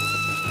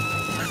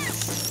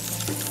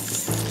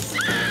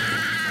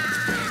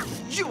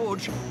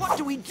 George, what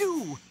do we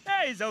do?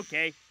 Hey, it's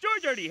okay.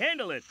 George already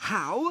handled it.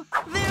 How?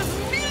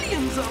 There's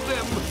millions of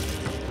them!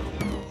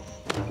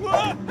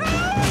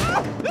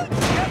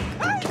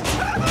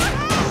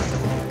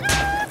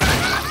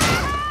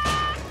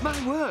 My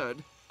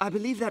word, I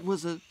believe that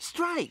was a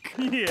strike.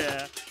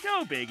 Yeah,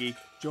 no biggie.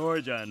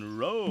 George on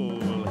roll.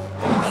 No!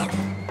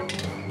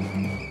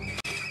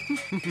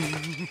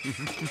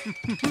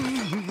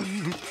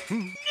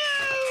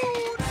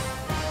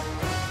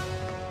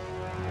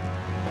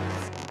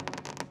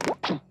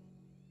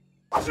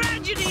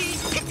 Tragedy!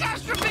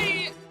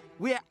 Catastrophe!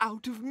 We're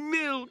out of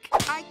milk.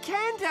 I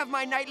can't have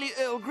my nightly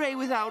Earl Grey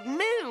without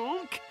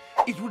milk.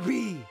 It would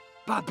be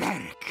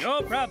barbaric.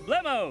 No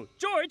problemo.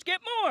 George,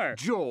 get more.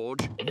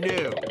 George,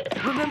 no.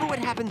 Remember what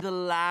happened the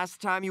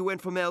last time you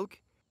went for milk?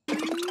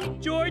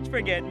 George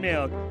forget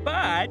milk,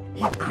 but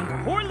he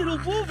found poor little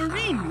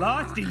Wolverine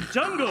lost in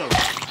jungle.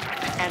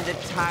 And the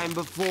time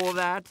before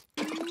that?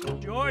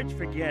 George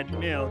forget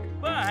milk,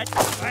 but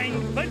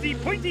find fuzzy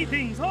pointy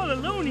things all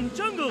alone in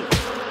jungle.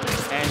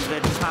 And the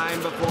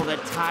time before the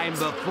time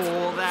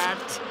before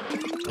that?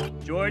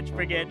 George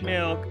forget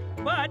milk,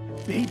 but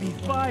baby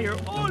fire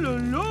all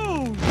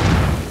alone.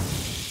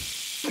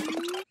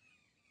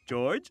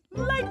 George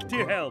like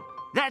to help.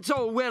 That's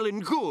all well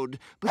and good,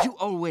 but you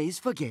always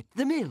forget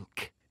the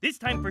milk. This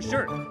time for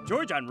sure.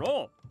 George on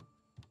roll.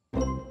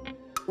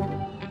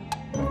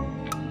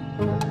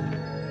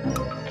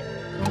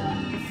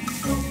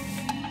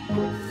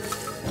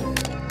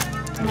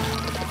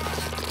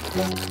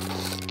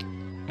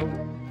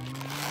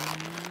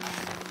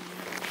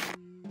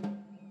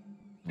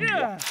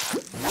 Yeah,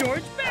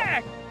 George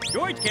back.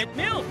 George get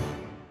milk.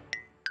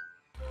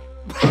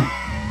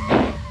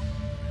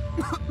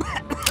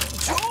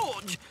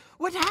 George,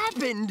 what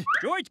happened?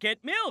 George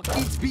get milk.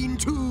 It's been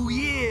 2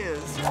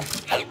 years.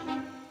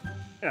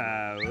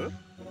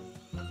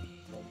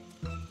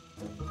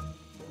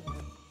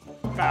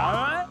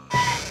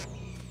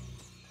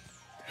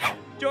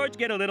 George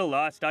get a little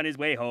lost on his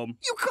way home.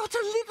 You got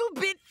a little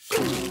bit...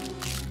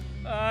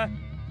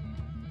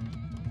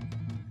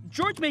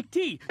 George make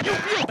tea. You'll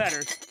feel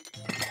better.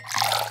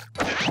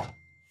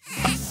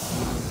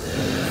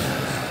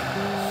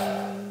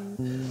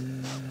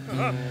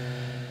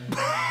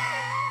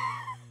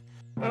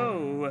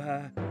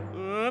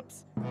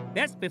 Oops.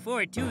 That's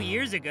before 2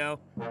 years ago.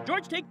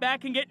 George, take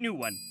back and get new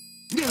one.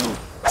 No,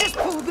 just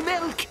pour the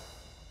milk.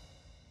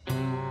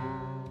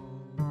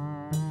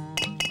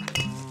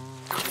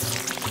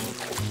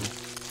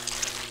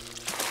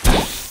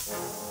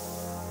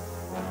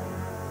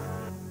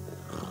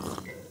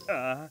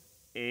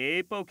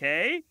 Ape,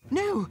 okay?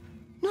 No,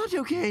 not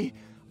okay.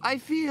 I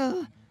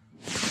feel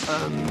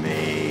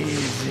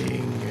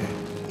amazing.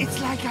 It's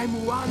like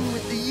I'm one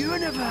with the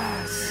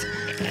universe.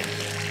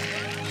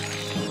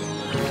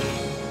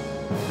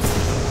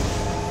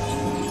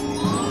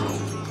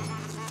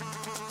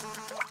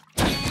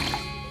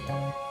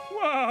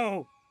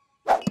 Whoa!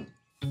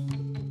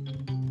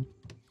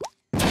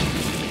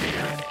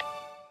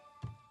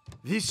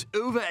 This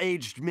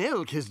overaged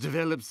milk has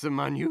developed some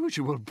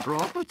unusual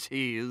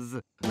properties.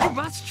 You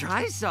must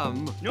try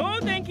some. No,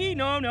 thank you.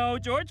 No,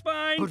 George,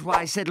 fine. But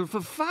why settle for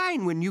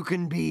fine when you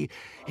can be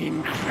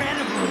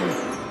incredible?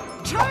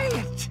 Try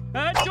it.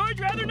 George,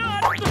 rather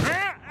not.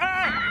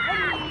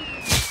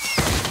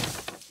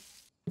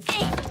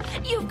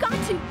 Ape, you've got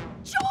to...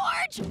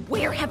 George!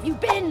 Where have you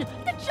been?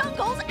 The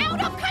jungle's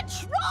out of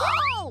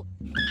control!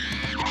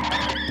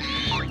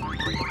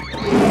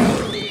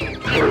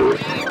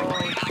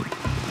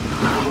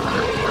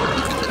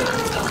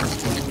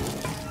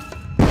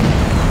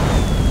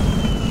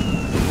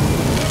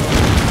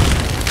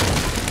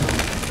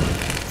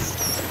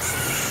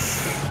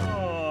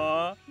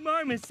 Aw,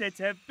 marmosets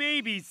have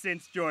babies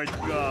since George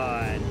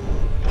gone.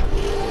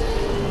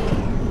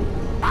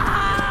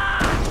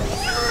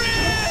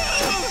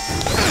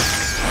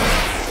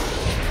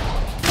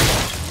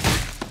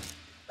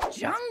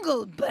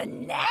 Jungle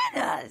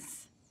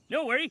bananas!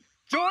 No worry,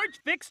 George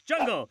fixed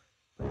jungle.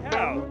 But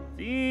how?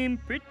 Seem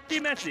pretty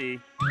messy.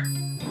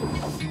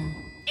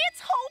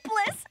 It's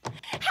hopeless!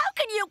 How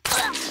can you...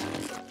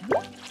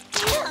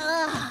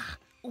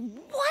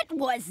 What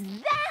was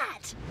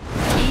that?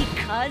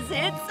 Because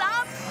it's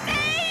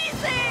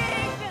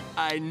amazing!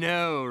 I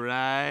know,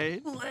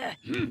 right?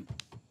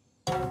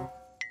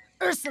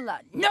 Ursula,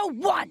 no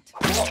want!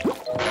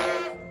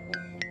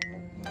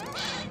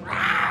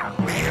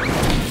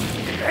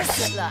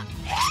 Ursula,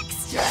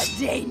 extra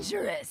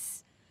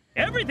dangerous!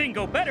 Everything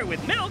go better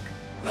with milk.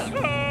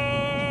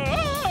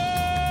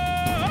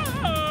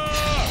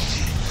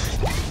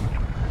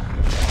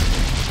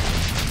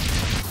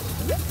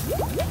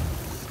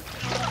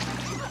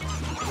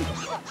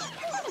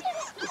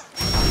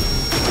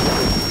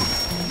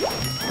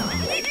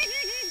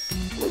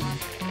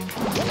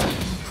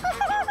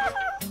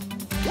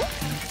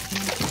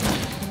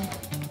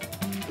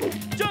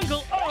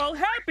 Jungle all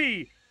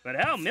happy. But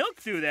how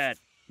milk do that?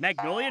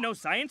 Magnolia no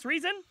science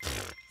reason?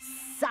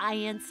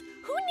 Science?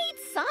 Who needs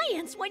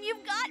science when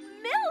you've got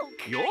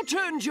milk? Your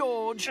turn,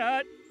 George.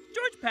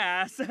 George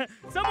pass.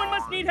 Someone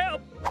must need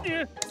help.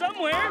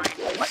 Somewhere.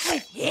 What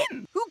with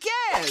him? Who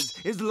cares?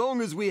 As long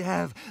as we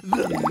have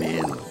the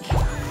milk.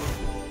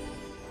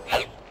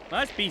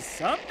 Must be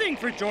something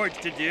for George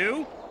to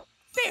do.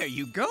 There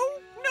you go.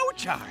 No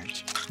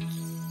charge.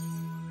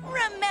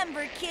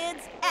 Remember,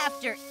 kids,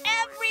 after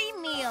every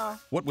meal.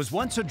 What was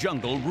once a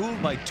jungle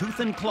ruled by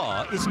tooth and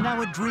claw is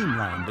now a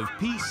dreamland of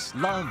peace,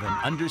 love,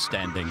 and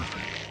understanding.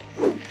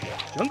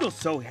 Jungle's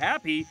so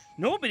happy,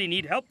 nobody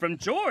need help from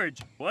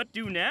George. What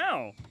do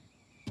now?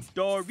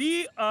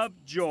 Story of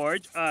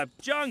George of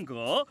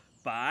Jungle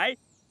by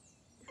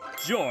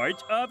George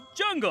of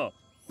Jungle.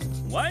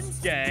 One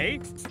day,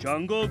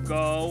 Jungle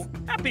go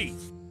happy.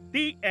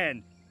 The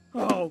end.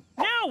 Oh,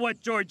 now what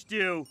George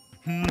do?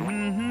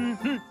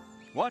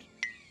 What?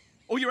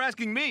 Oh, you're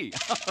asking me.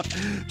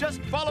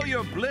 Just follow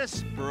your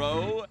bliss,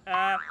 bro.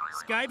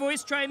 Sky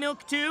Voice try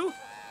milk too?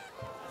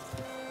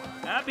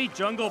 Happy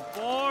Jungle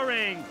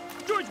boring.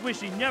 George wish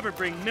he never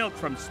bring milk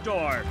from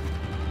store.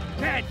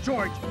 Bad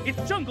George, if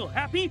Jungle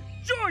happy,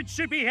 George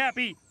should be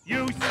happy.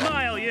 You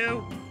smile,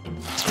 you.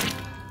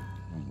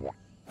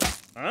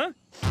 Huh?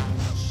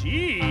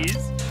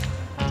 Cheese?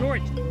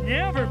 George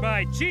never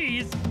buy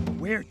cheese.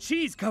 Where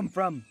cheese come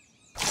from?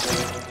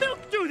 Milk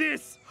do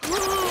this!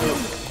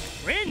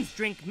 Friends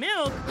drink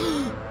milk?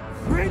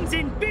 Friends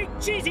in big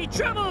cheesy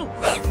trouble!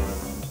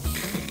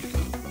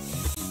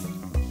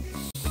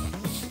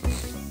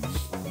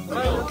 The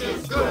milk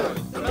is good,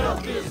 the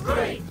milk is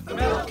great, the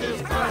milk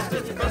is fast,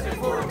 it's the best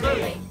before a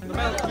date. The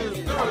milk is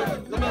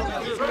good, the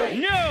milk is great.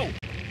 No!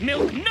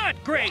 Milk not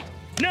great!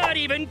 Not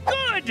even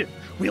good!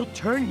 We'll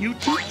turn you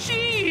to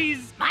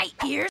cheese! My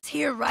ears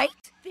hear right?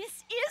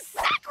 This is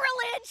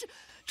sacrilege!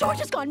 George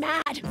has gone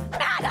mad.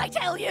 Mad, I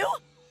tell you!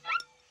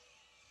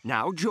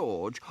 Now,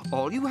 George,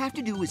 all you have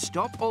to do is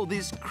stop all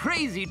this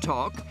crazy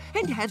talk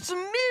and have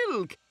some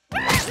milk.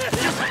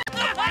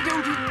 Why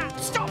don't you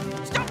stop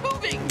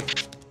moving?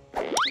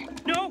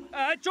 No,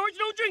 George,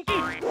 no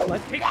drinking!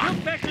 Let's take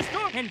milk back to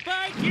store and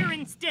buy here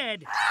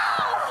instead.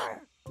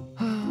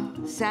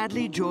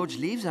 Sadly, George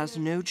leaves us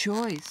no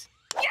choice.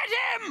 Get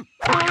him!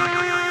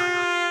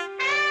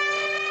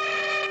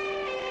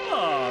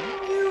 Oh,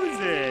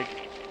 music!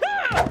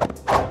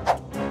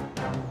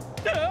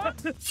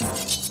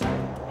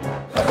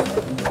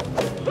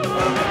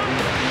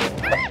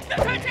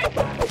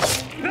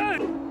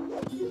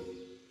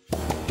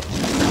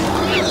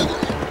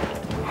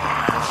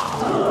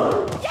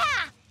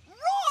 Yeah!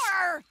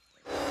 Roar!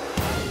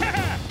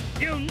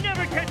 You'll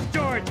never catch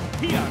George!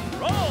 He on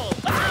roll!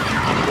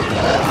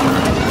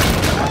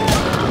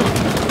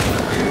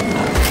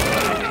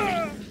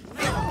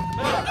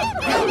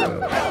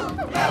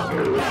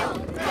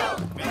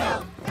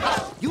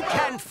 You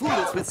can't fool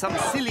us with some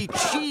silly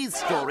cheese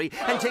story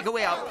and take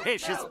away our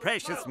precious,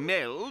 precious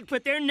milk.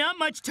 But there's not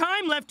much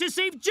time left to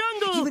save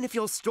Jungle! Even if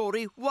your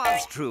story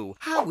was true,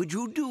 how would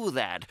you do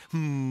that?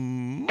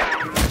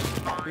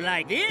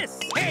 Like this.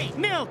 Hey,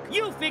 Milk,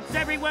 you fix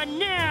everyone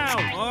now,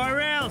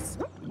 or else.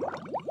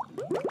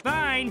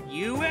 Fine,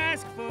 you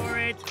ask for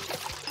it.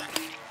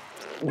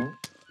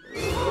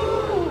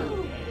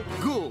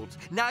 Good.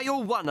 Now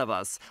you're one of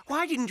us.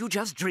 Why didn't you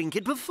just drink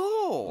it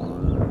before?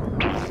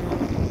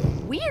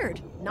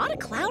 Weird. Not a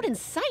cloud in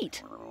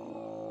sight.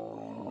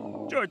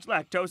 George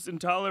lactose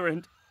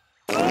intolerant.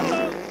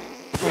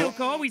 Milk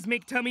always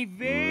make Tummy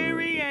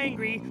very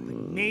angry,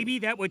 but maybe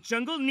that's what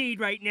Jungle need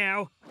right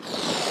now.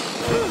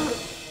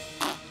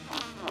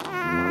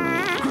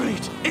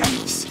 Great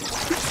apes!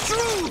 It's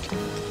true!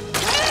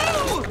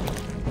 No!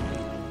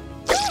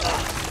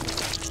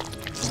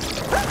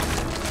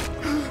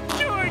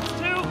 George,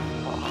 too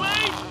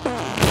late!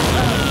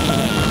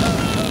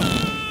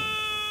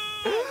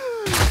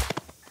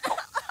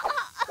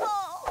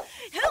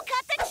 Who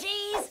cut the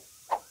cheese?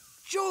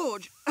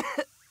 George!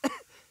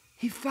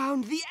 He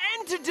found the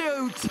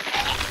antidote!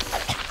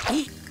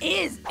 He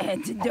is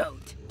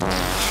antidote.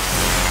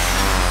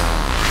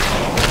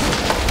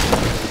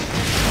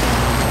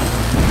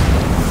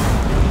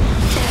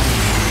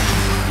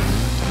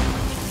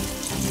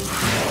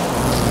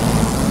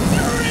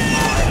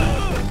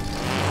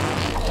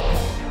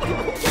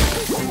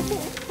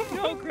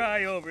 Don't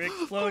cry over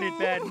exploded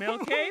bad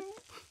Milk, Ape.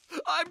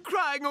 I'm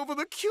crying over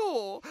the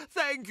cure.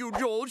 Thank you,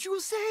 George.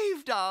 You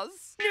saved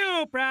us.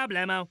 No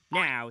problemo.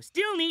 Now,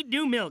 still need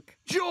new milk.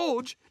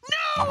 George,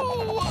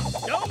 no!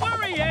 Don't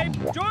worry,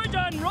 Ape. George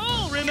on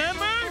roll,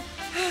 remember?